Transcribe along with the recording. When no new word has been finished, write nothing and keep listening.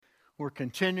We're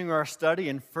continuing our study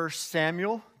in 1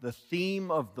 Samuel. The theme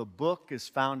of the book is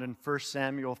found in 1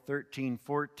 Samuel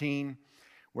 13:14,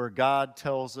 where God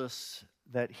tells us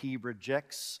that he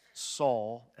rejects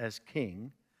Saul as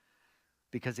king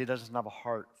because he doesn't have a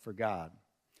heart for God.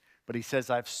 But he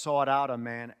says, I've sought out a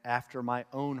man after my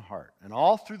own heart. And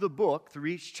all through the book, through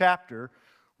each chapter,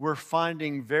 we're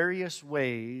finding various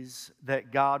ways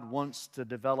that God wants to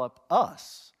develop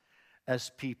us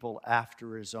as people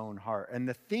after his own heart. And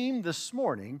the theme this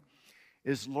morning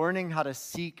is learning how to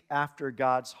seek after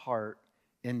God's heart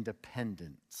in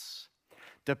dependence.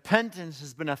 Dependence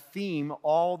has been a theme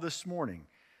all this morning.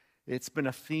 It's been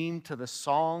a theme to the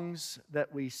songs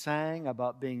that we sang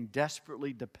about being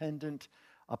desperately dependent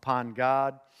upon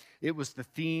God. It was the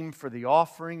theme for the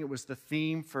offering. It was the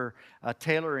theme for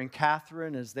Taylor and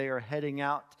Catherine as they are heading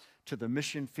out to the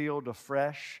mission field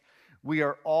afresh. We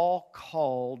are all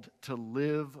called to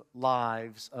live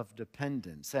lives of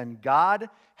dependence. And God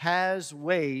has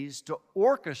ways to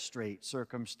orchestrate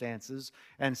circumstances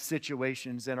and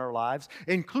situations in our lives,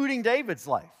 including David's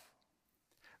life,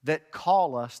 that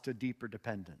call us to deeper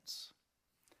dependence.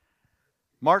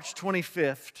 March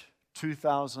 25th,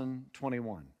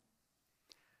 2021.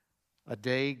 A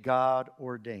day God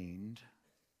ordained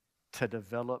to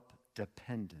develop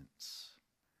dependence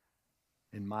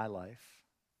in my life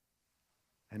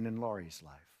and in Laurie's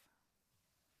life.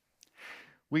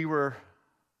 We were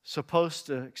supposed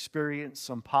to experience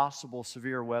some possible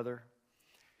severe weather.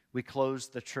 We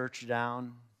closed the church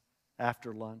down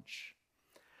after lunch.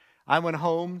 I went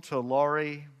home to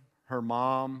Laurie, her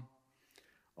mom,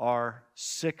 our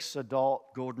 6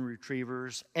 adult golden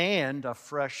retrievers, and a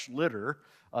fresh litter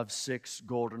of 6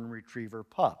 golden retriever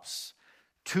pups.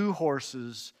 2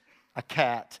 horses, a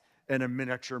cat, and a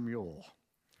miniature mule.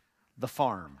 The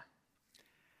farm.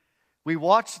 We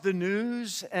watched the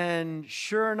news, and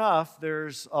sure enough,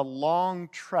 there's a long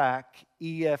track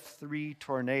EF3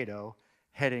 tornado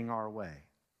heading our way.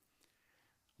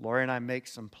 Lori and I make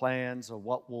some plans of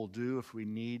what we'll do if we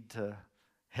need to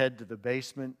head to the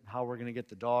basement, how we're going to get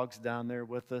the dogs down there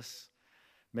with us,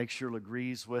 make sure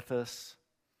Legree's with us.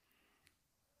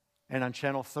 And on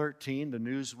Channel 13, the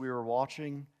news we were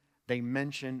watching, they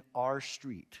mention our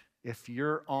street. If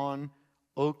you're on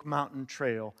Oak Mountain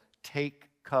Trail, take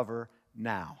cover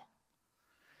now.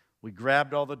 We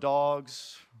grabbed all the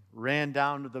dogs, ran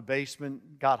down to the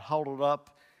basement, got huddled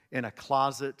up in a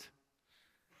closet,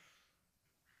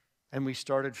 and we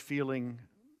started feeling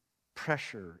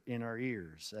pressure in our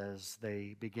ears as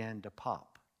they began to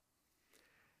pop.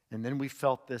 And then we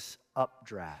felt this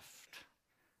updraft.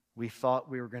 We thought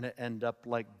we were going to end up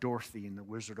like Dorothy in The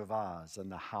Wizard of Oz,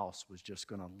 and the house was just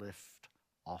going to lift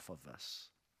off of us.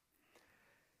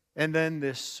 And then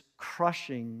this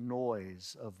crushing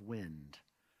noise of wind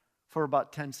for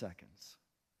about 10 seconds.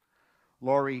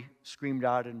 Laurie screamed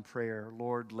out in prayer,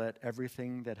 Lord, let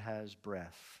everything that has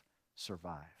breath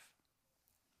survive.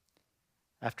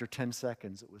 After 10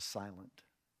 seconds, it was silent.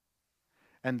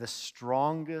 And the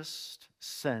strongest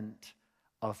scent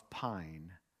of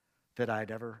pine that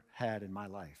I'd ever had in my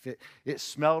life. It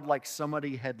smelled like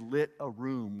somebody had lit a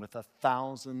room with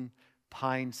 1,000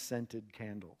 pine-scented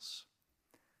candles.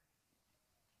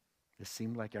 It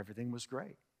seemed like everything was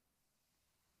great.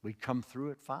 We'd come through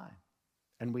it fine.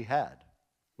 And we had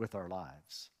with our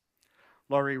lives.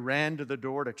 Laurie ran to the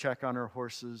door to check on her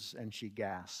horses, and she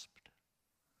gasped.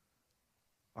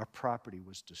 Our property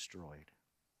was destroyed.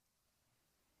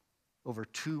 Over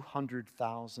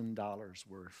 $200,000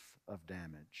 worth of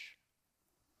damage.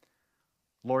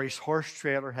 Laurie's horse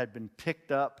trailer had been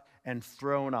picked up and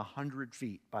thrown 100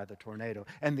 feet by the tornado.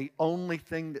 And the only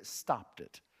thing that stopped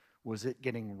it was it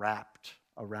getting wrapped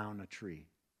around a tree.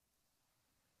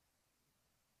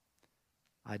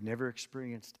 I'd never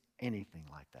experienced anything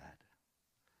like that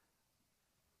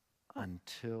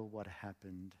until what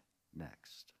happened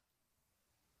next.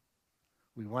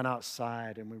 We went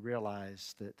outside and we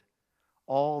realized that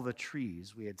all the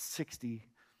trees, we had 60,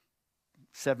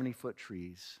 70-foot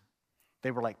trees. They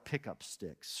were like pickup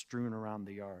sticks strewn around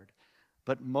the yard.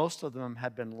 But most of them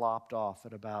had been lopped off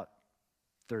at about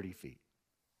 30 feet.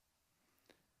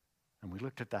 And we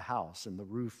looked at the house, and the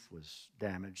roof was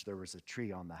damaged. There was a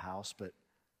tree on the house, but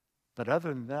other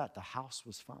than that, the house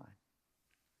was fine.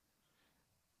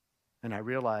 And I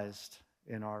realized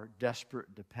in our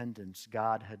desperate dependence,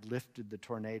 God had lifted the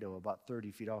tornado about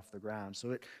 30 feet off the ground.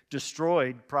 So it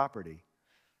destroyed property,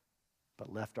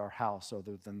 but left our house,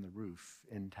 other than the roof,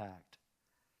 intact.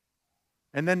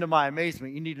 And then to my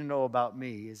amazement, you need to know about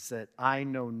me, is that I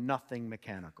know nothing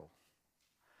mechanical.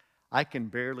 I can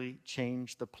barely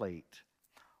change the plate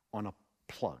on a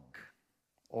plug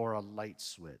or a light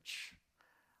switch.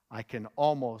 I can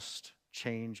almost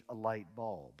change a light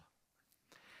bulb.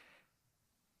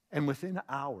 And within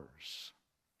hours,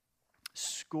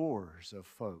 scores of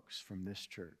folks from this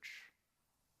church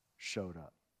showed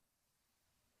up.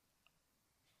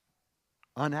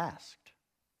 Unasked.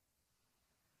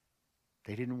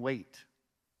 They didn't wait.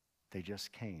 They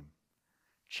just came.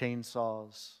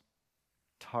 Chainsaws,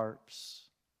 tarps.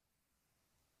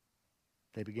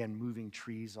 They began moving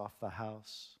trees off the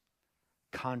house.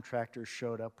 Contractors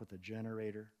showed up with a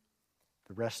generator.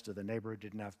 The rest of the neighborhood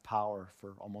didn't have power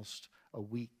for almost a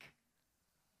week.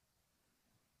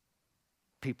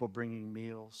 People bringing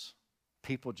meals.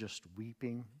 People just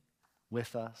weeping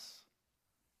with us.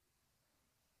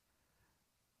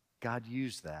 God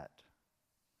used that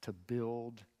to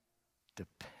build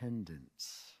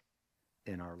dependence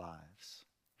in our lives.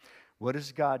 What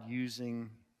is God using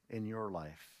in your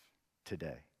life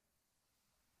today?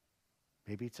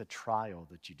 Maybe it's a trial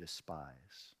that you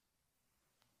despise.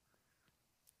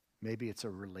 Maybe it's a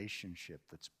relationship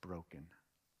that's broken.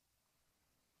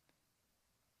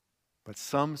 But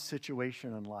some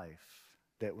situation in life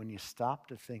that when you stop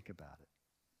to think about it,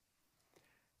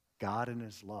 God in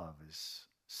His love is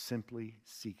simply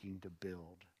seeking to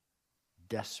build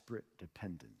desperate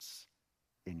dependence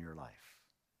in your life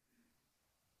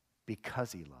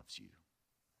because He loves you.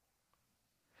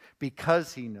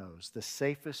 Because He knows the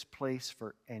safest place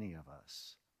for any of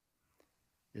us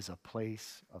is a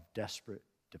place of desperate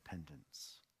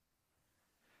dependence.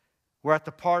 We're at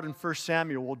the part in 1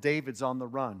 Samuel where David's on the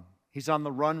run. He's on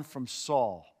the run from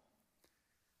Saul.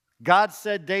 God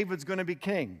said David's going to be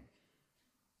king.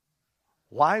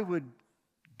 Why would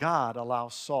God allow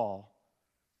Saul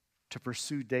to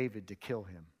pursue David to kill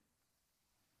him?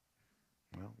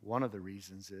 Well, one of the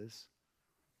reasons is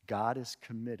God is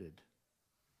committed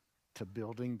to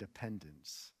building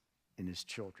dependence in His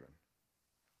children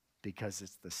because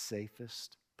it's the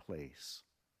safest place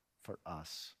for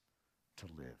us to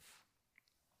live.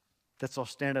 Let's all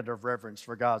stand out of reverence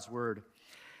for God's word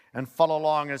and follow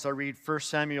along as I read 1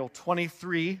 Samuel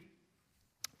 23,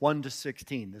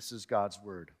 1-16. This is God's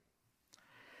word.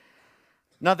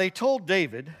 Now they told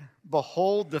David,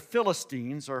 "Behold, the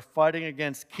Philistines are fighting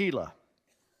against Keilah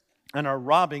and are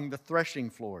robbing the threshing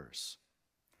floors."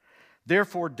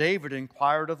 Therefore David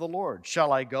inquired of the Lord,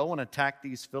 "Shall I go and attack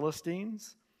these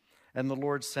Philistines?" And the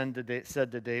Lord said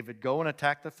to David, "Go and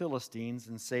attack the Philistines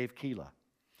and save Keilah."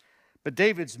 But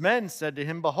David's men said to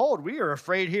him, "Behold, we are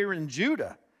afraid here in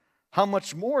Judah. How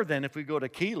much more then if we go to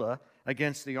Keilah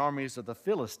against the armies of the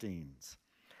Philistines?"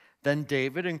 Then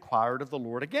David inquired of the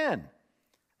Lord again.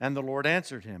 And the Lord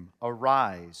answered him,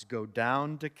 "Arise, go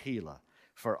down to Keilah,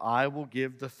 for I will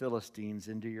give the Philistines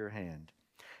into your hand."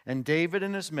 And David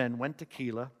and his men went to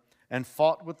Keilah and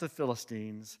fought with the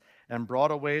Philistines and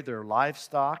brought away their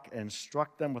livestock and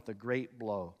struck them with a great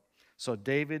blow. So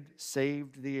David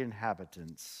saved the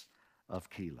inhabitants of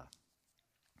Keilah.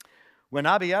 When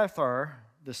Abiathar,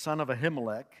 the son of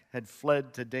Ahimelech, had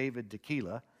fled to David to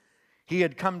Keilah, he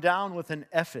had come down with an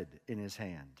ephod in his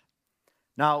hand.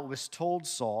 Now it was told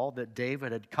Saul that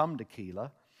David had come to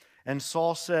Keilah, and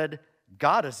Saul said,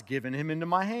 "God has given him into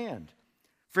my hand,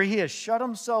 for he has shut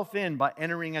himself in by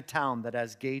entering a town that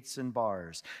has gates and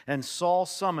bars." And Saul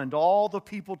summoned all the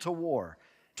people to war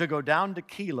to go down to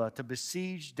Keilah to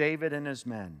besiege David and his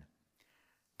men.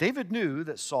 David knew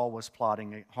that Saul was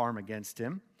plotting harm against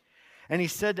him, and he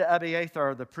said to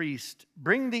Abiathar the priest,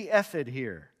 "Bring the ephod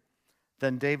here."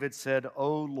 Then David said,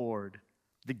 "O Lord,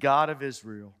 the God of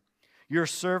Israel, your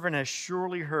servant has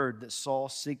surely heard that Saul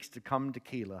seeks to come to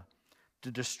Keilah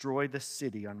to destroy the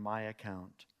city on my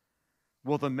account.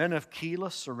 Will the men of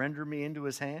Keilah surrender me into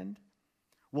his hand?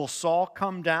 Will Saul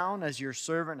come down as your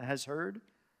servant has heard?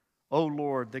 O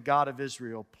Lord, the God of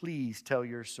Israel, please tell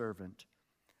your servant."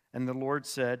 And the Lord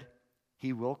said,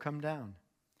 "He will come down."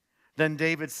 Then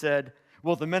David said,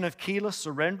 "Will the men of Keilah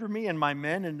surrender me and my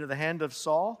men into the hand of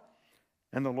Saul?"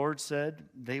 And the Lord said,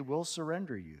 "They will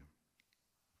surrender you."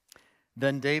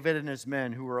 Then David and his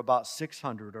men, who were about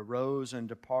 600, arose and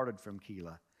departed from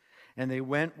Keilah, and they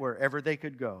went wherever they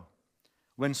could go.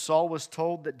 When Saul was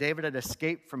told that David had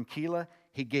escaped from Keilah,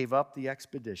 he gave up the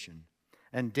expedition.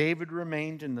 And David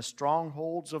remained in the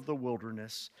strongholds of the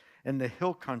wilderness, in the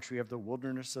hill country of the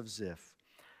wilderness of Ziph.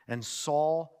 And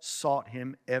Saul sought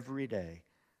him every day,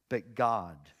 but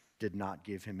God did not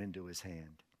give him into his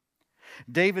hand.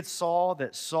 David saw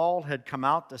that Saul had come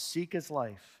out to seek his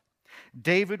life.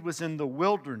 David was in the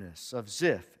wilderness of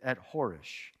Ziph at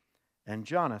Horish, and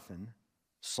Jonathan,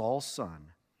 Saul's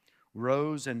son,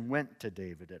 rose and went to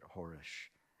David at Horish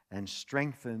and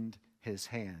strengthened his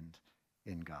hand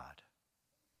in God.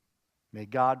 May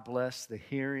God bless the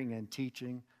hearing and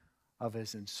teaching of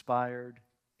His inspired,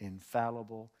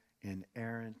 infallible,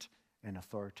 inerrant, and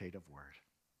authoritative Word.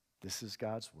 This is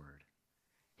God's Word.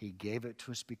 He gave it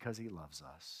to us because He loves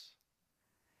us.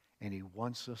 And He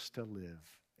wants us to live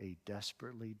a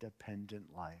desperately dependent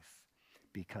life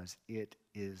because it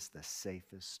is the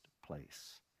safest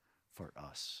place for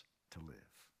us to live.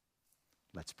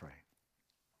 Let's pray.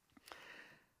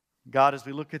 God, as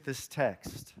we look at this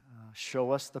text,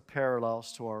 show us the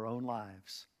parallels to our own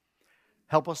lives.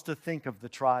 Help us to think of the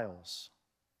trials,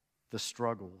 the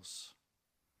struggles,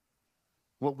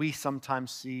 what we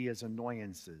sometimes see as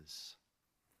annoyances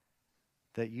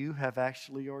that you have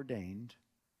actually ordained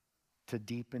to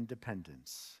deepen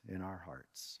dependence in our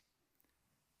hearts.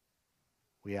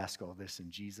 We ask all this in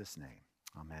Jesus' name.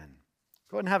 Amen.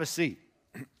 Go ahead and have a seat.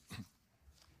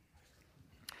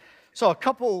 So a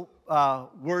couple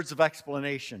words of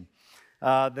explanation.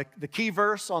 The key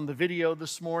verse on the video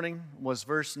this morning was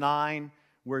verse 9,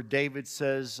 where David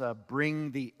says,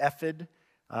 bring the ephod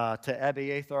to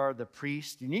Abiathar the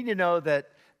priest. You need to know that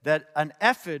an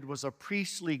ephod was a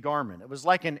priestly garment. It was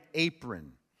like an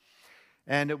apron.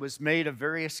 And it was made of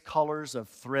various colors of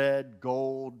thread,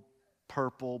 gold,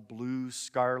 purple, blue,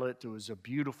 scarlet. It was a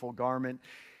beautiful garment.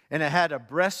 And it had a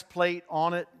breastplate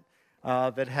on it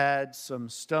that had some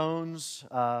stones,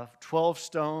 12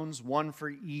 stones, one for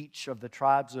each of the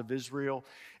tribes of Israel.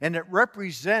 And it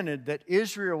represented that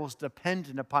Israel was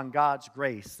dependent upon God's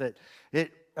grace, that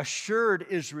it assured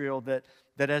Israel that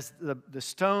as the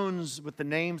stones with the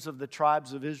names of the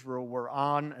tribes of Israel were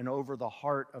on and over the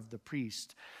heart of the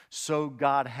priest, so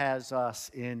God has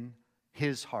us in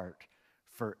His heart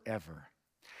forever.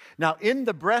 Now, in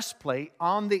the breastplate,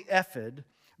 on the ephod,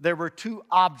 there were two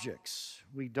objects.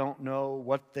 We don't know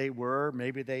what they were.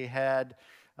 Maybe they had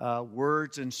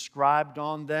words inscribed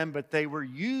on them, but they were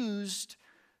used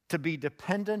to be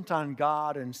dependent on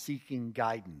God and seeking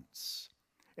guidance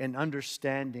and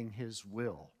understanding His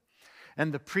will.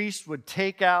 And the priest would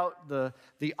take out the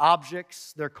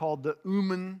objects. They're called the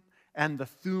Urim and the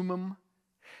Thummim.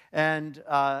 And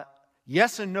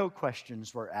yes and no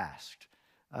questions were asked.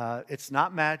 It's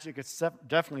not magic. It's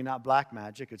definitely not black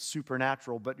magic. It's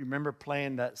supernatural. But you remember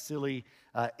playing that silly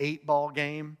 8-ball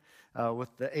game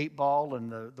with the 8-ball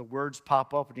and the words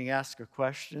pop up and you ask a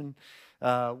question?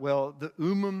 Well, the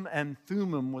Urim and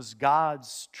Thummim was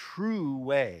God's true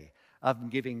way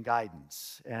of giving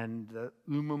guidance. And the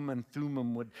Urim and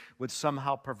Thummim would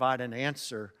somehow provide an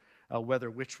answer,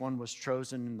 whether which one was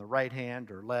chosen in the right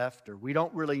hand or left, or we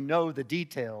don't really know the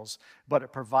details, but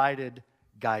it provided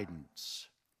guidance.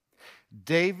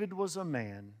 David was a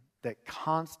man that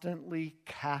constantly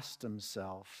cast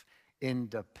himself in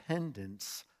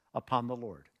dependence upon the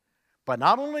Lord. But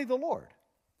not only the Lord,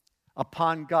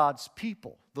 upon God's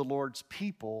people, the Lord's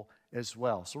people as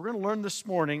well. So we're going to learn this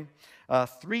morning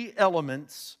 3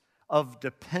 elements of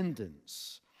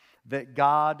dependence that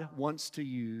God wants to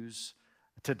use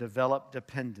to develop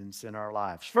dependence in our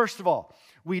lives. First of all,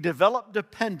 we develop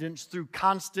dependence through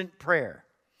constant prayer.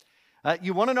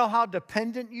 You want to know how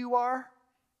dependent you are?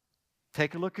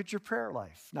 Take a look at your prayer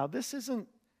life. Now, this isn't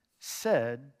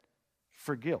said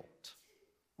for guilt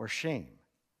or shame.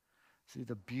 See,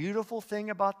 the beautiful thing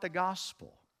about the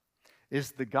gospel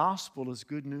is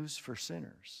good news for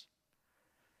sinners.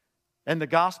 And the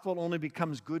gospel only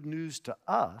becomes good news to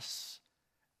us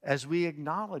as we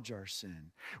acknowledge our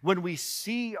sin. When we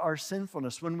see our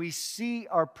sinfulness, when we see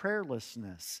our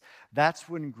prayerlessness, that's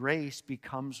when grace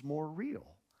becomes more real.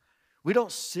 We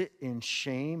don't sit in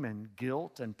shame and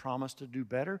guilt and promise to do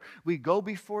better. We go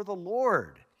before the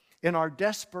Lord in our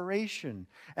desperation,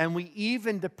 and we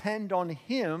even depend on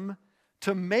Him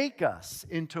to make us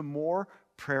into more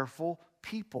prayerful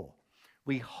people.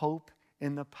 We hope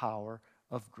in the power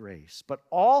of grace. But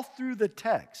all through the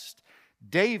text,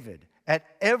 David, at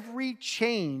every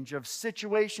change of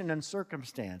situation and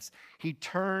circumstance, he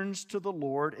turns to the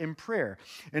Lord in prayer.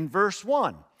 In verse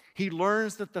 1, he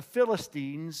learns that the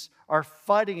Philistines are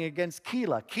fighting against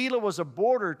Keilah. Keilah was a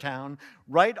border town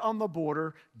right on the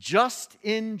border, just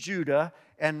in Judah,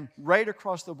 and right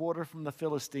across the border from the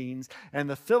Philistines. And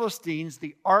the Philistines,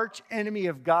 the arch enemy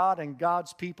of God and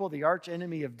God's people, the arch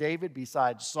enemy of David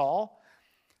besides Saul,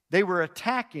 they were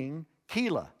attacking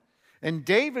Keilah. And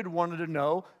David wanted to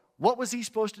know, what was he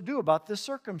supposed to do about this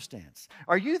circumstance?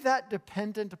 Are you that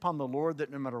dependent upon the Lord that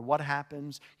no matter what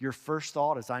happens, your first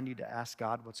thought is, I need to ask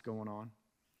God what's going on?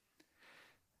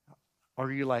 Or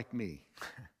are you like me?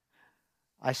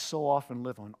 I so often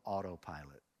live on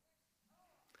autopilot.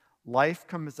 Life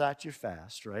comes at you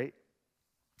fast, right?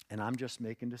 And I'm just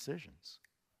making decisions.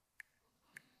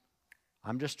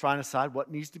 I'm just trying to decide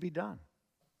what needs to be done.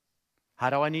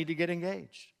 How do I need to get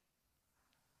engaged?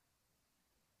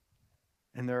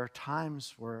 And there are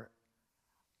times where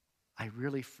I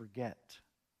really forget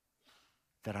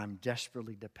that I'm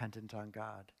desperately dependent on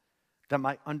God, that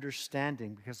my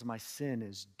understanding because of my sin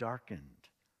is darkened,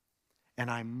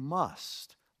 and I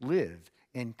must live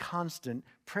in constant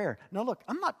prayer. Now look,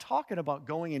 I'm not talking about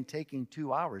going and taking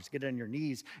 2 hours, get on your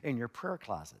knees in your prayer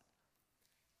closet.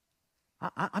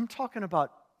 I'm talking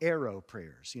about arrow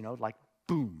prayers, like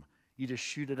boom, you just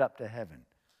shoot it up to heaven.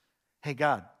 Hey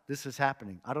God, this is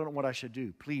happening. I don't know what I should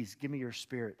do. Please give me your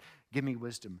Spirit. Give me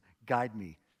wisdom. Guide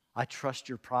me. I trust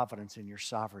your providence and your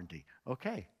sovereignty.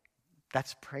 Okay,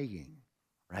 that's praying,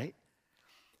 right?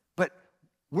 But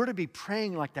we're to be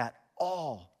praying like that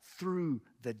all through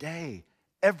the day,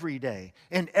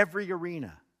 in every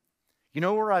arena. You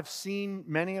know where I've seen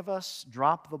many of us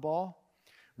drop the ball?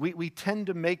 We tend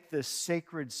to make this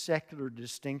sacred, secular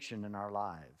distinction in our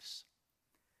lives.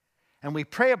 And we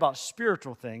pray about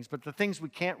spiritual things, but the things we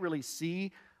can't really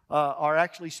see are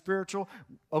actually spiritual.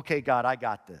 Okay, God, I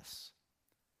got this.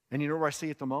 And you know where I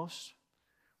see it the most?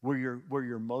 Where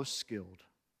you're most skilled,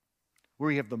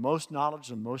 where you have the most knowledge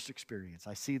and most experience.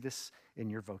 I see this in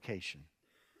your vocation.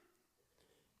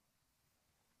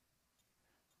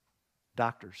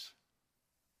 Doctors,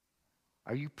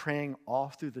 are you praying all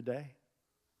through the day?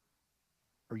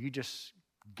 Or are you just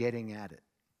getting at it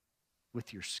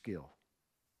with your skill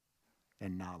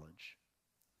and knowledge?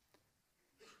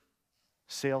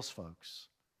 Sales folks,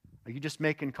 are you just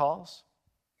making calls?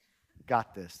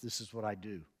 Got this. This is what I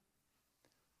do.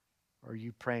 Or are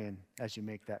you praying as you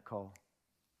make that call?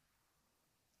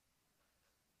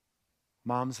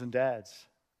 Moms and dads,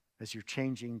 as you're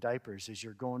changing diapers, as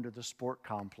you're going to the sport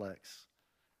complex,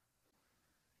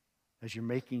 as you're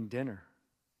making dinner,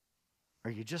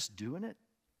 are you just doing it?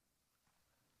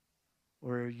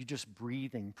 Or are you just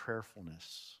breathing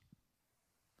prayerfulness?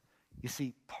 You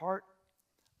see, part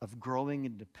of growing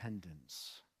in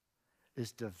dependence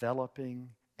is developing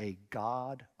a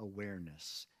God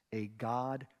awareness, a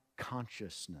God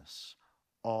consciousness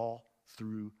all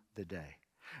through the day.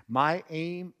 My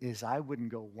aim is I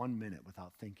wouldn't go 1 minute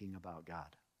without thinking about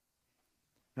God.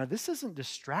 Now, this isn't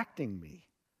distracting me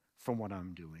from what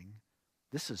I'm doing.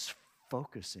 This is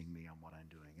focusing me on what I'm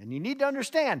doing. And you need to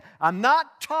understand, I'm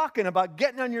not talking about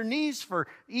getting on your knees for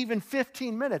even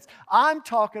 15 minutes. I'm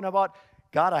talking about,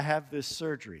 God, I have this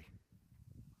surgery.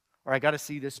 Or I got to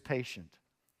see this patient.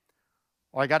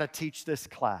 Or I got to teach this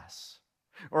class.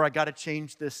 Or I got to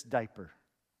change this diaper.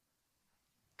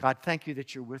 God, thank you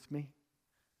that you're with me.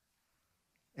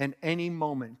 And any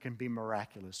moment can be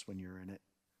miraculous when you're in it.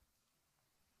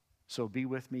 So be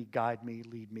with me, guide me,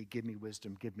 lead me, give me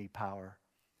wisdom, give me power.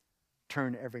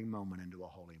 Turn every moment into a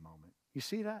holy moment. You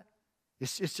see that?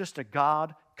 It's just a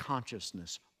God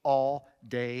consciousness all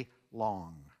day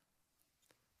long.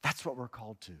 That's what we're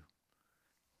called to.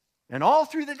 And all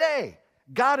through the day,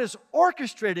 God is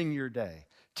orchestrating your day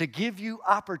to give you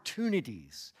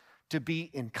opportunities to be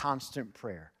in constant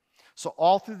prayer. So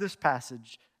all through this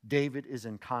passage, David is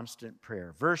in constant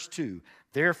prayer. Verse 2,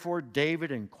 therefore David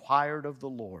inquired of the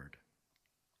Lord.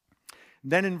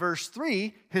 Then in verse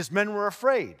 3, his men were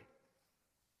afraid.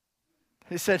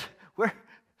 He said,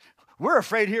 we're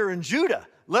afraid here in Judah,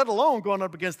 let alone going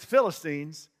up against the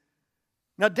Philistines.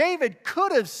 Now David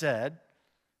could have said,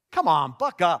 come on,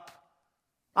 buck up.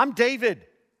 I'm David.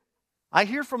 I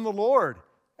hear from the Lord.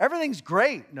 Everything's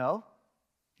great. No.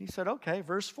 He said, okay,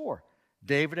 verse 4.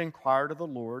 David inquired of the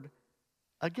Lord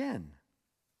again.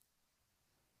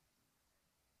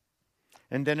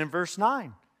 And then in verse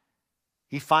 9,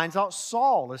 he finds out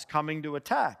Saul is coming to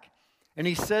attack. And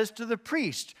he says to the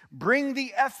priest, bring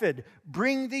the ephod,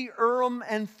 bring the Urim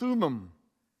and Thummim.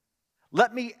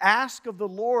 Let me ask of the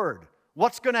Lord,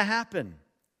 what's going to happen?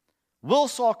 Will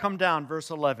Saul come down? Verse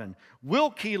 11. Will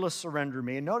Keilah surrender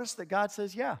me? And notice that God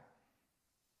says, yeah.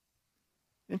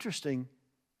 Interesting.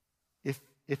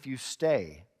 If you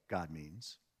stay, God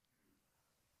means.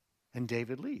 And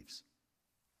David leaves.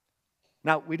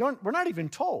 Now, we're not even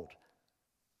told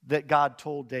that God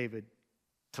told David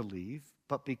to leave,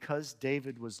 but because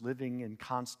David was living in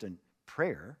constant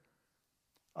prayer,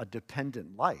 a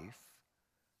dependent life,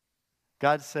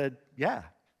 God said, yeah,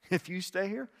 if you stay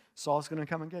here, Saul's going to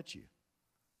come and get you.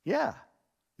 Yeah,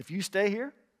 if you stay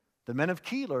here, the men of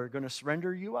Keilah are going to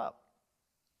surrender you up.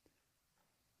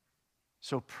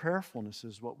 So prayerfulness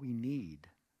is what we need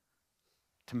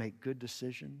to make good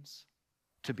decisions,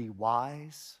 to be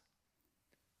wise,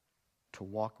 to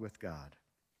walk with God.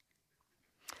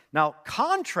 Now,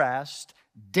 contrast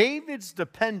David's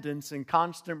dependence and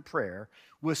constant prayer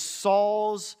with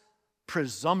Saul's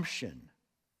presumption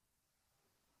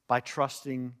by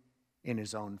trusting in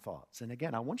his own thoughts. And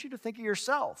again, I want you to think of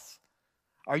yourself.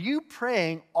 Are you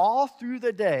praying all through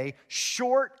the day,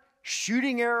 short,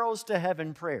 shooting arrows to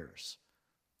heaven prayers?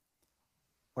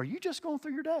 Or are you just going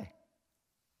through your day?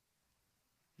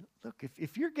 Look,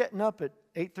 if you're getting up at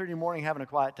 8:30 in the morning having a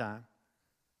quiet time,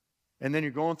 and then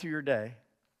you're going through your day,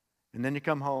 and then you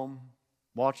come home,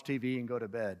 watch TV, and go to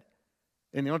bed,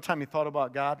 and the only time you thought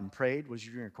about God and prayed was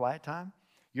during your quiet time,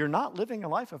 you're not living a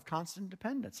life of constant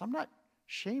dependence. I'm not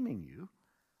shaming you.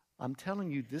 I'm telling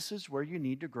you this is where you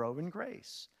need to grow in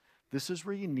grace. This is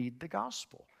where you need the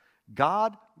gospel.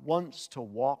 God wants to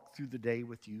walk through the day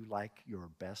with you like your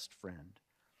best friend.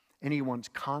 And He wants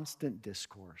constant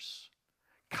discourse,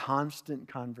 constant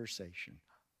conversation,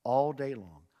 all day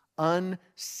long,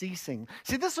 unceasing.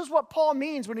 See, this is what Paul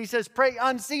means when he says pray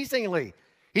unceasingly.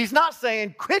 He's not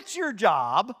saying quit your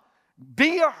job,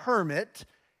 be a hermit,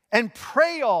 and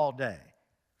pray all day.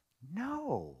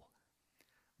 No.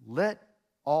 Let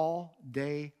all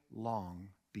day long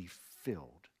be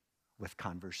filled with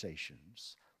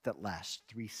conversations that last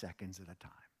 3 seconds at a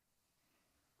time.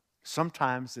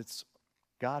 Sometimes it's,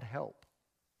 God help.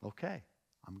 Okay,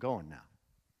 I'm going now.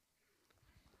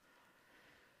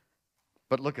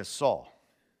 But look at Saul.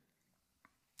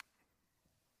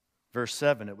 Verse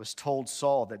 7, it was told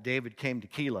Saul that David came to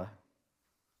Keilah.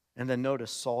 And then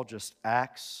notice Saul just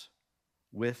acts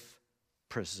with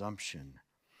presumption.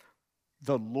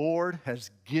 The Lord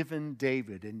has given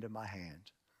David into my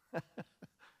hand.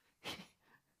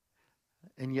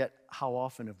 And yet, how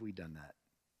often have we done that?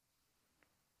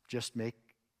 Just make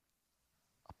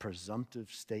a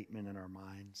presumptive statement in our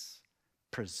minds,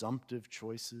 presumptive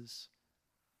choices.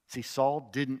 See, Saul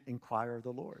didn't inquire of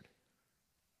the Lord.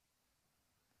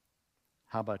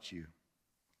 How about you?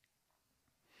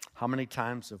 How many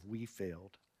times have we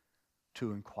failed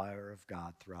to inquire of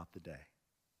God throughout the day?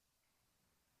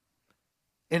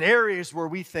 In areas where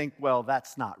we think, well,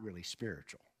 that's not really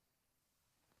spiritual.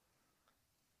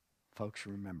 Folks,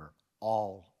 remember,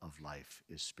 all of life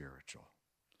is spiritual.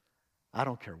 I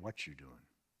don't care what you're doing.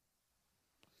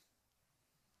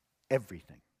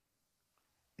 Everything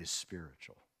is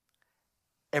spiritual.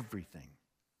 Everything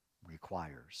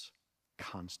requires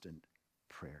constant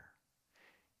prayer.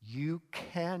 You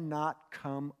cannot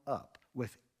come up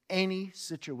with any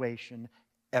situation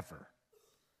ever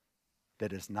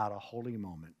that is not a holy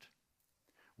moment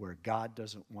where God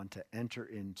doesn't want to enter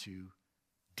into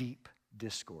deep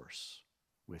discourse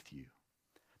with you.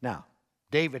 Now,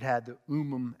 David had the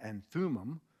Ummim and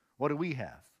Thummim. What do we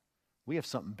have? We have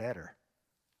something better.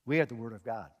 We have the Word of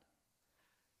God.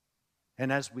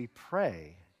 And as we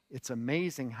pray, it's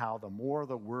amazing how the more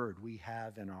the Word we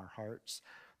have in our hearts,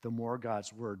 the more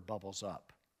God's Word bubbles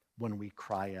up when we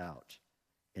cry out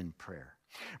in prayer.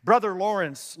 Brother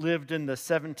Lawrence lived in the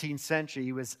 17th century.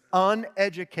 He was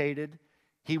uneducated.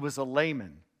 He was a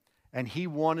layman. And he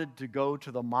wanted to go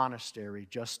to the monastery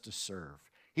just to serve.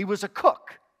 He was a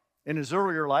cook in his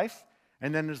earlier life.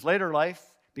 And then his later life,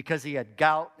 because he had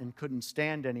gout and couldn't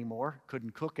stand anymore,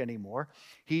 couldn't cook anymore,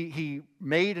 he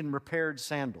made and repaired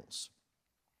sandals.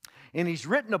 And he's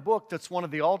written a book that's one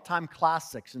of the all-time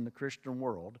classics in the Christian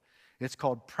world. It's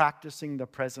called Practicing the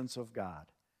Presence of God.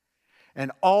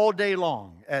 And all day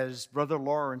long, as Brother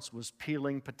Lawrence was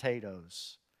peeling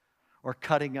potatoes or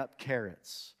cutting up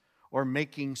carrots or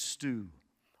making stew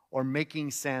or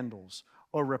making sandals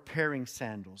or repairing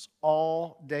sandals,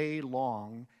 all day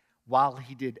long while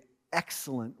he did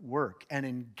excellent work and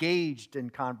engaged in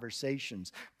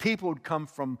conversations, people would come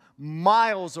from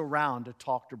miles around to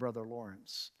talk to Brother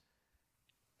Lawrence.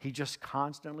 He just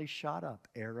constantly shot up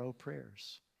arrow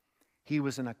prayers. He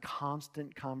was in a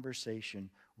constant conversation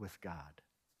with God.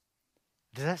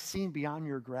 Does that seem beyond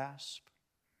your grasp?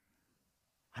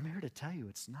 I'm here to tell you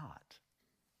it's not.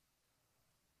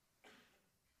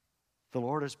 The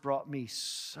Lord has brought me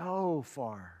so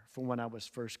far from when I was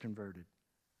first converted.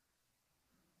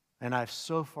 And I have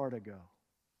so far to go.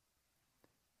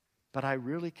 But I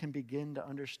really can begin to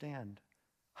understand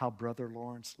how Brother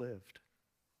Lawrence lived.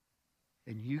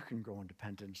 And you can grow in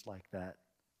dependence like that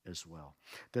as well.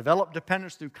 Develop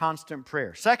dependence through constant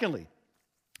prayer. Secondly,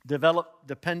 develop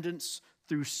dependence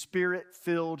through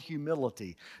Spirit-filled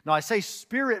humility. Now, I say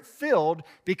Spirit-filled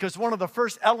because one of the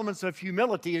first elements of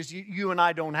humility is you and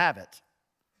I don't have it.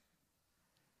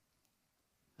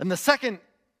 And the second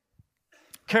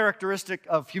characteristic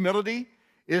of humility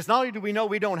is not only do we know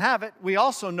we don't have it, we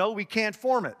also know we can't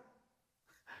form it.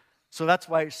 So that's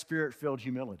why it's Spirit-filled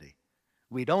humility.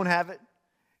 We don't have it,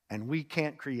 and we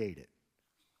can't create it.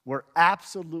 We're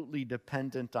absolutely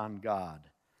dependent on God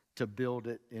to build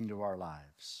it into our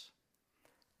lives.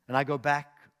 And I go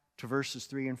back to verses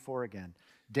 3 and 4 again.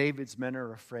 David's men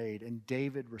are afraid, and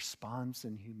David responds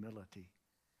in humility.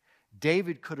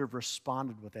 David could have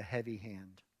responded with a heavy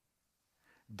hand.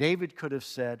 David could have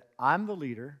said, I'm the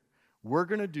leader. We're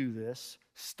going to do this.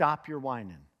 Stop your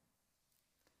whining.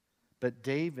 But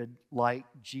David, like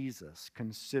Jesus,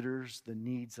 considers the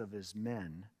needs of his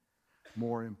men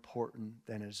more important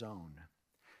than his own.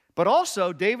 But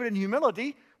also, David in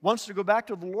humility wants to go back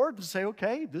to the Lord and say,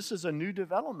 okay, this is a new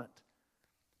development.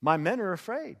 My men are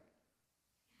afraid.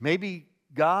 Maybe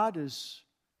God is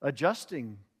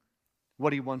adjusting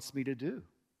what he wants me to do.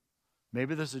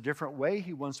 Maybe there's a different way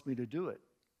he wants me to do it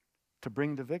to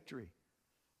bring the victory.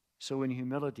 So in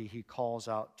humility, he calls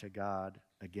out to God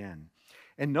again.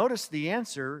 And notice the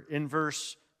answer in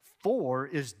verse 4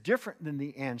 is different than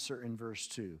the answer in verse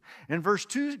 2. In verse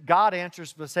 2, God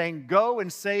answers by saying, go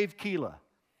and save Keilah.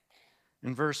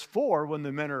 In verse 4, when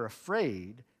the men are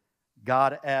afraid,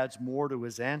 God adds more to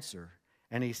his answer.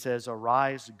 And he says,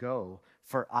 arise, go,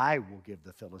 for I will give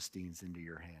the Philistines into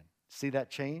your hand. See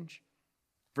that change?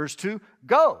 Verse 2,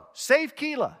 go, save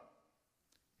Keilah.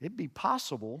 It'd be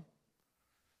possible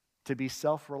to be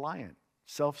self-reliant,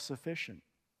 self-sufficient.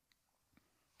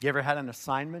 You ever had an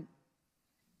assignment,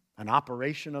 an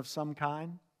operation of some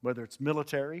kind, whether it's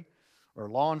military or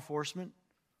law enforcement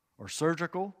or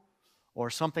surgical or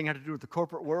something had to do with the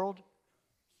corporate world?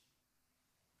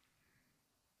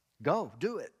 Go,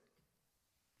 do it.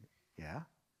 Yeah.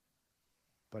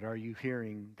 But are you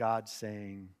hearing God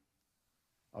saying,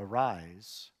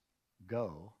 arise,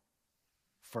 go,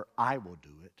 for I will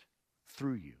do it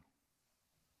through you?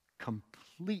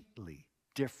 Completely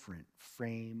different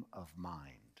frame of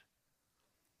mind.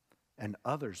 And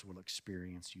others will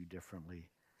experience you differently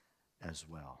as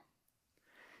well.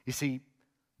 You see,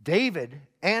 David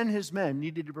and his men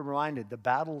needed to be reminded the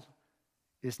battle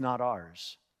is not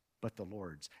ours, but the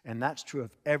Lord's. And that's true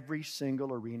of every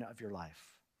single arena of your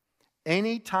life.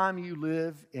 Anytime you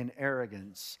live in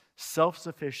arrogance,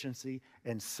 self-sufficiency,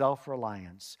 and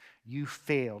self-reliance, you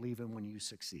fail even when you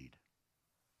succeed.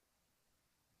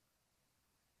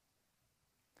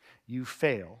 You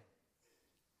fail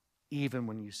even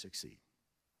when you succeed.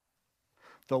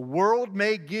 The world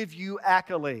may give you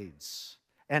accolades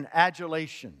and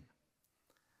adulation,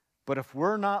 but if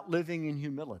we're not living in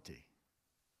humility,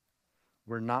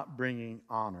 we're not bringing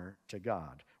honor to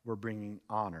God. We're bringing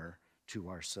honor to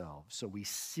ourselves. So we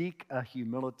seek a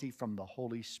humility from the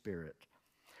Holy Spirit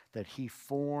that he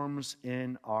forms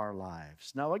in our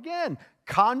lives. Now again,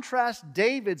 contrast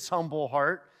David's humble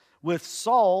heart with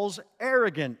Saul's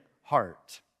arrogant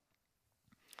heart.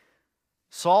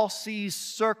 Saul sees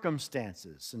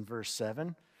circumstances in verse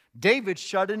 7. David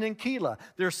shut in Keilah.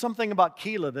 There's something about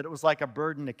Keilah that it was like a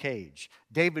bird in a cage.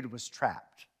 David was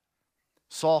trapped.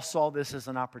 Saul saw this as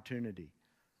an opportunity.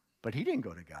 But he didn't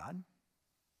go to God.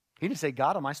 He didn't say,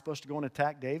 God, am I supposed to go and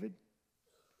attack David?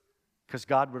 Because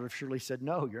God would have surely said,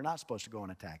 no, you're not supposed to go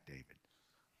and attack David.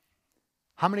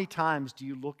 How many times do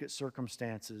you look at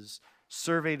circumstances,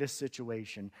 survey the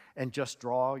situation, and just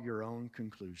draw your own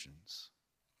conclusions?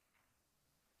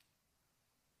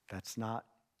 That's not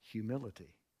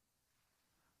humility.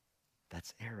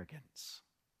 That's arrogance.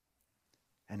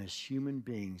 And as human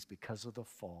beings, because of the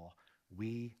fall,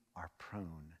 we are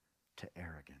prone to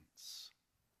arrogance.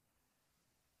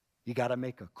 You got to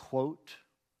make a quote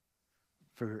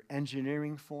for your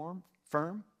engineering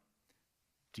firm?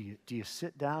 Do you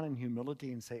sit down in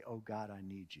humility and say, oh God, I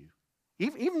need you?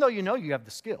 Even though you know you have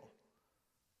the skill.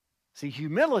 See,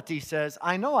 humility says,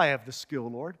 I know I have the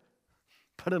skill, Lord,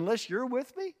 but unless you're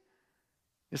with me,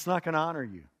 it's not going to honor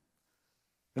you.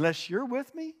 Unless you're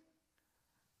with me,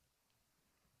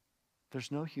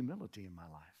 there's no humility in my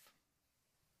life.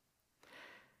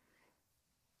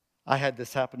 I had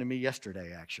this happen to me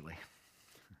yesterday, actually.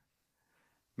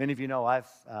 Many of you know I've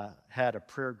had a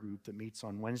prayer group that meets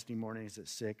on Wednesday mornings at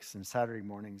 6 and Saturday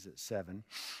mornings at 7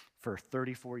 for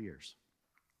 34 years.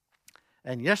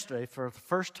 And yesterday, for the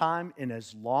first time in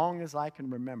as long as I can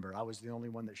remember, I was the only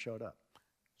one that showed up.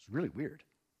 It's really weird.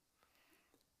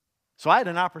 So I had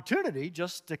an opportunity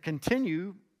just to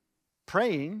continue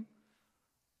praying.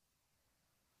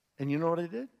 And you know what I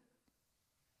did?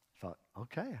 I thought,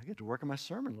 okay, I get to work on my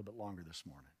sermon a little bit longer this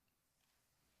morning.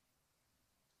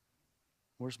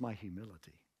 Where's my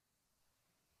humility?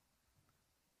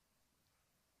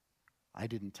 I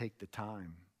didn't take the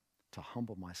time to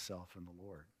humble myself in the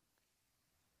Lord.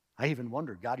 I even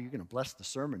wondered, God, are you going to bless the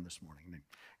sermon this morning? And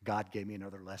God gave me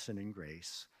another lesson in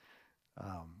grace.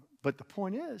 But the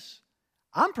point is,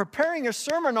 I'm preparing a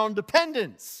sermon on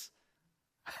dependence.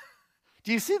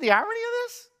 Do you see the irony of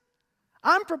this?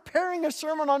 I'm preparing a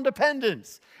sermon on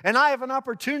dependence, and I have an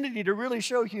opportunity to really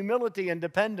show humility and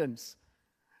dependence.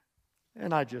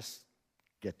 And I just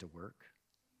get to work.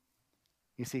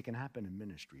 You see, it can happen in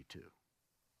ministry too.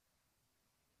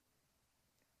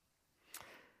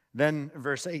 Then,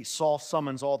 verse 8, Saul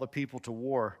summons all the people to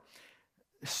war.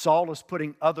 Saul is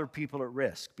putting other people at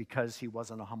risk because he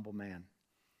wasn't a humble man.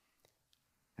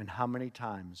 And how many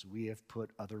times we have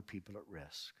put other people at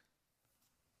risk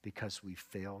because we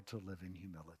failed to live in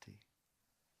humility.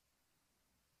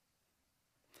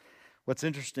 What's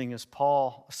interesting is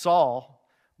Saul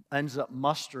ends up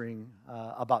mustering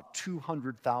about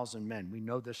 200,000 men. We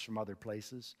know this from other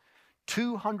places.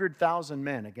 200,000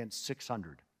 men against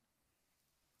 600.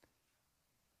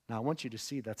 Now, I want you to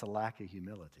see that's a lack of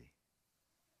humility.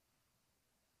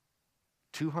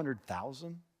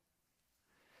 200,000?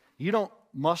 You don't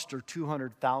muster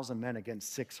 200,000 men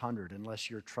against 600 unless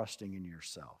you're trusting in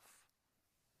yourself.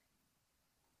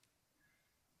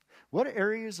 What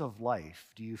areas of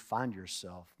life do you find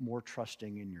yourself more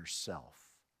trusting in yourself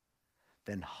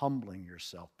than humbling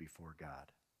yourself before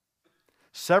God?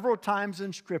 Several times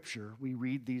in Scripture, we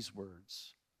read these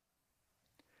words.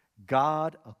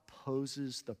 God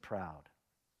opposes the proud,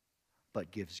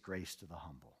 but gives grace to the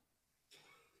humble.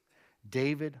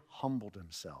 David humbled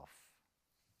himself,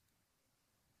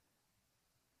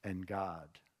 and God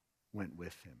went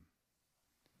with him.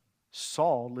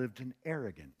 Saul lived in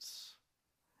arrogance,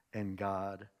 and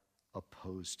God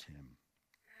opposed him.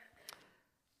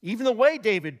 Even the way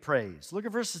David prays. Look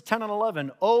at verses 10 and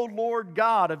 11. O Lord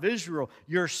God of Israel,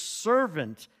 your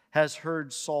servant has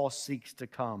heard Saul seeks to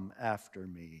come after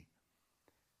me.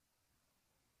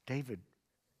 David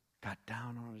got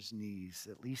down on his knees,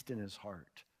 at least in his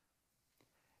heart,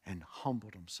 and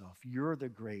humbled himself. You're the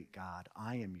great God.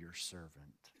 I am your servant.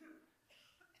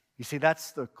 You see,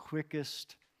 that's the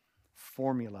quickest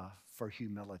formula for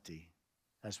humility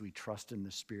as we trust in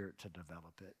the Spirit to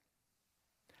develop it.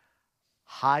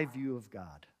 High view of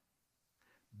God,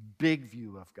 big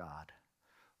view of God,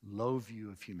 low view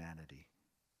of humanity,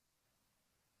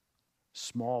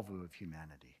 small view of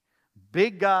humanity.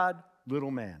 Big God,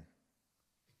 little man.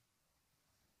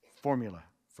 Formula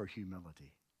for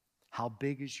humility. How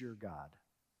big is your God?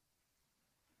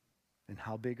 And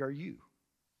how big are you?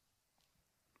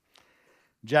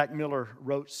 Jack Miller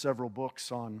wrote several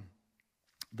books on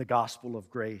the gospel of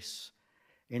grace.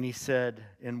 And he said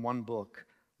in one book,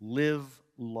 live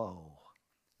low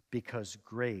because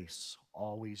grace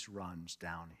always runs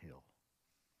downhill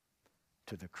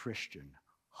to the Christian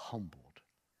humbled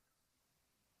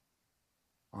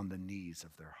on the knees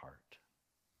of their heart.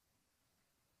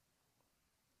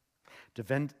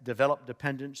 Develop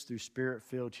dependence through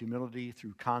Spirit-filled humility,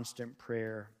 through constant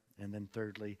prayer. And then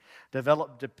thirdly,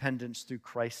 develop dependence through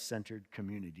Christ-centered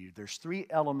community. There's three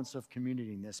elements of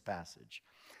community in this passage.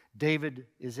 David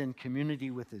is in community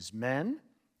with his men,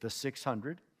 the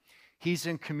 600. He's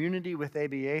in community with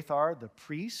Abiathar, the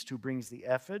priest who brings the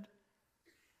ephod.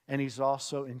 And he's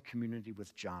also in community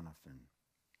with Jonathan.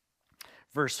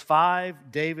 Verse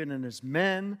 5, David and his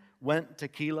men went to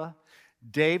Keilah.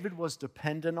 David was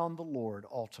dependent on the Lord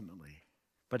ultimately,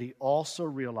 but he also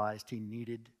realized he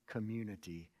needed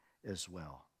community as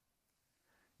well.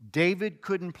 David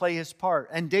couldn't play his part,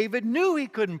 and David knew he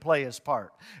couldn't play his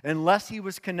part unless he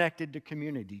was connected to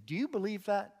community. Do you believe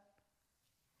that?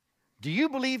 Do you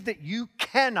believe that you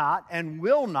cannot and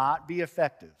will not be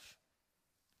effective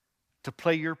to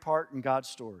play your part in God's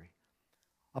story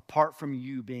apart from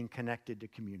you being connected to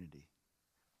community?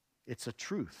 It's a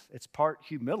truth. It's part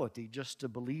humility just to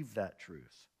believe that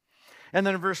truth. And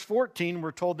then in verse 14,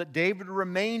 we're told that David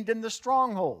remained in the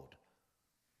stronghold.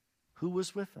 Who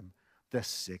was with him? The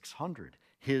 600,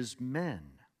 his men.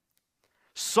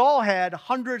 Saul had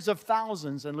hundreds of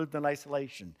thousands and lived in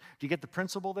isolation. Do you get the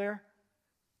principle there?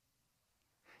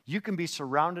 You can be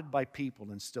surrounded by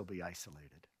people and still be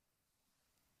isolated.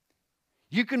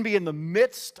 You can be in the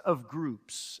midst of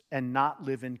groups and not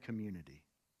live in community.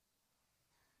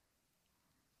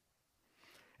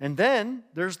 And then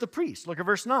there's the priest. Look at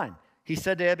verse 9. He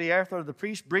said to Abiathar the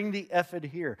priest, bring the ephod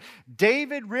here.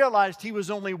 David realized he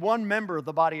was only one member of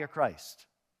the body of Christ.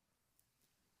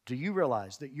 Do you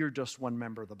realize that you're just one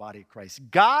member of the body of Christ?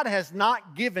 God has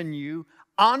not given you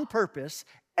on purpose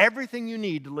everything you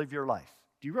need to live your life.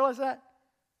 Do you realize that?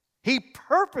 He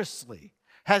purposely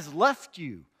has left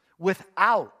you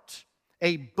without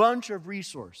a bunch of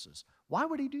resources. Why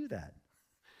would he do that?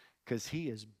 Because he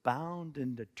is bound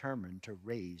and determined to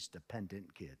raise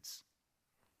dependent kids.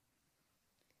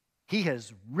 He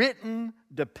has written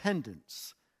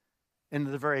dependence into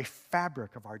the very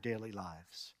fabric of our daily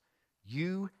lives.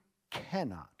 You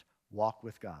cannot walk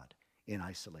with God in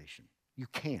isolation. You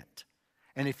can't.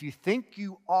 And if you think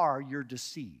you are, you're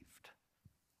deceived.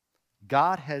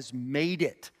 God has made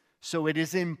it so it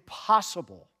is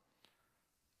impossible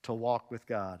to walk with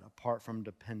God apart from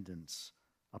dependence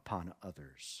upon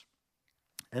others.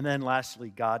 And then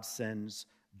lastly, God sends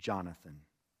Jonathan.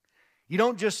 You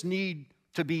don't just need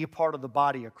to be a part of the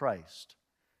body of Christ.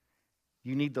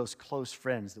 You need those close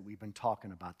friends that we've been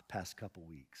talking about the past couple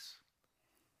weeks.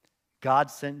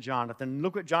 God sent Jonathan.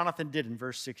 Look what Jonathan did in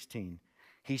verse 16.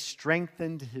 He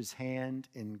strengthened his hand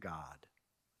in God.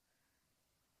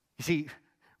 You see,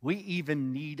 we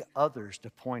even need others to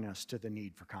point us to the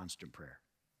need for constant prayer.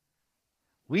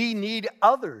 We need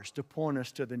others to point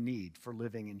us to the need for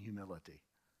living in humility.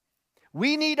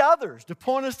 We need others to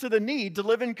point us to the need to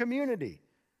live in community.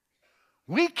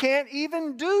 We can't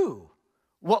even do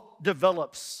what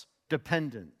develops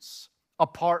dependence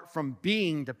apart from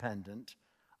being dependent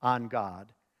on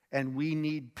God, and we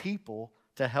need people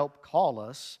to help call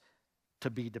us to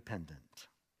be dependent.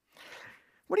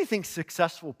 What do you think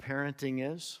successful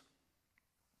parenting is?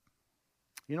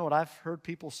 You know what I've heard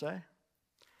people say?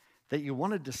 That you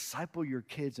want to disciple your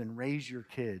kids and raise your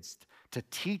kids to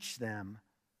teach them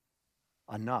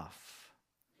enough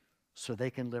so they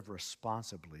can live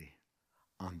responsibly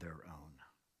on their own.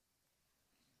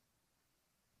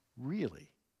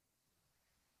 Really?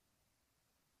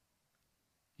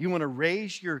 You want to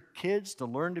raise your kids to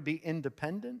learn to be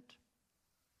independent?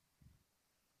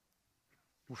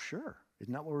 Well, sure.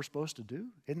 Isn't that what we're supposed to do?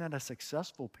 Isn't that a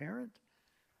successful parent?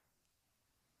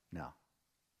 No.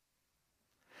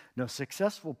 No,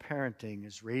 successful parenting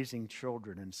is raising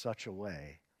children in such a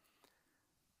way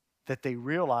that they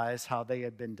realize how they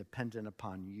had been dependent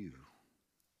upon you.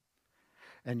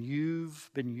 And you've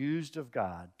been used of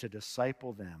God to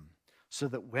disciple them so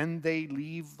that when they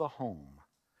leave the home,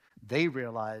 they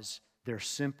realize they're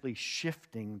simply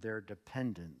shifting their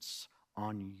dependence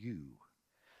on you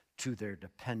to their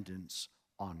dependence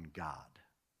on God.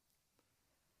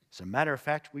 As a matter of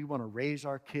fact, we want to raise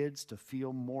our kids to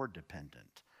feel more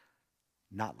dependent,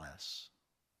 not less.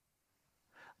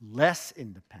 Less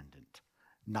independent,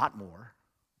 not more.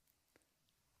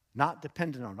 Not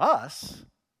dependent on us,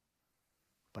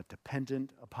 but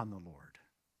dependent upon the Lord.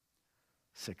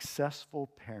 Successful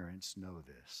parents know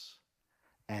this.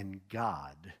 And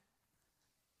God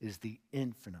is the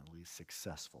infinitely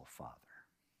successful Father.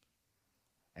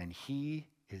 And He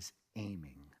is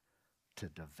aiming to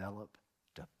develop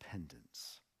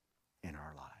dependence in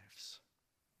our lives.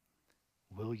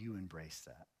 Will you embrace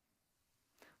that?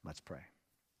 Let's pray.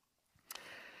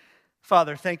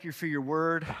 Father, thank you for your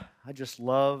word. I just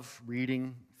love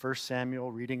reading 1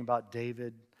 Samuel, reading about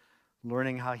David,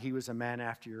 learning how he was a man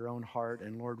after your own heart.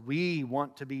 And Lord, we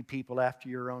want to be people after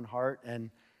your own heart. And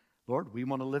Lord, we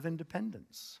want to live in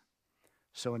dependence.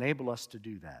 So enable us to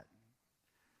do that.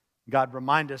 God,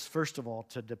 remind us, first of all,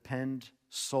 to depend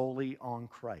solely on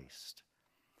Christ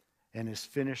and His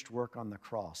finished work on the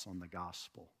cross, on the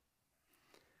gospel.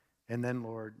 And then,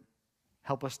 Lord,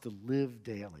 help us to live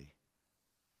daily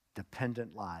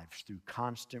dependent lives through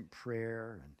constant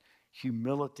prayer and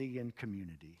humility and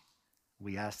community.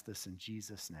 We ask this in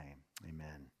Jesus' name.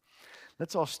 Amen.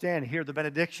 Let's all stand and hear the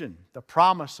benediction, the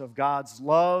promise of God's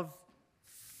love,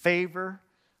 favor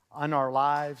on our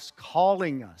lives,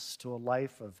 calling us to a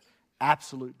life of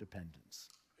absolute dependence.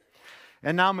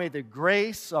 And now may the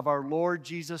grace of our Lord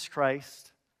Jesus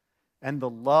Christ and the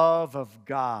love of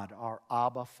God, our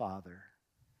Abba Father,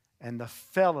 and the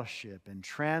fellowship and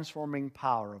transforming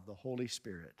power of the Holy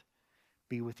Spirit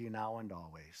be with you now and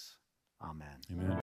always. Amen. Amen.